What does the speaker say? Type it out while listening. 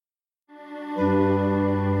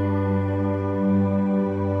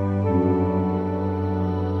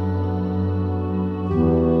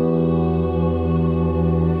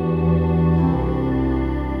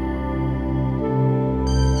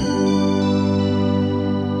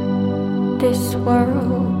this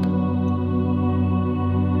world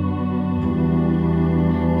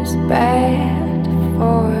is bad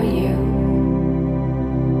for you.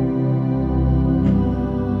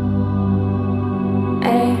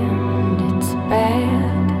 And it's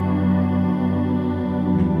bad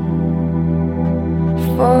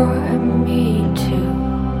for me too.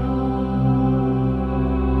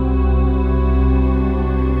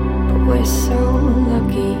 But we're so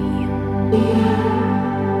lucky.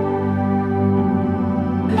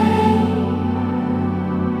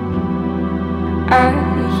 I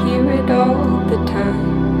hear it all the time.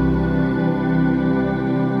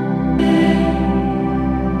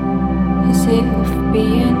 As if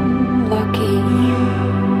being lucky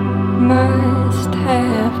must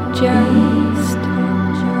have just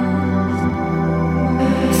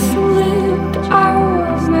slipped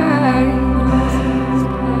our minds.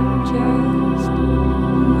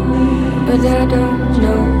 But I don't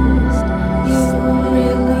know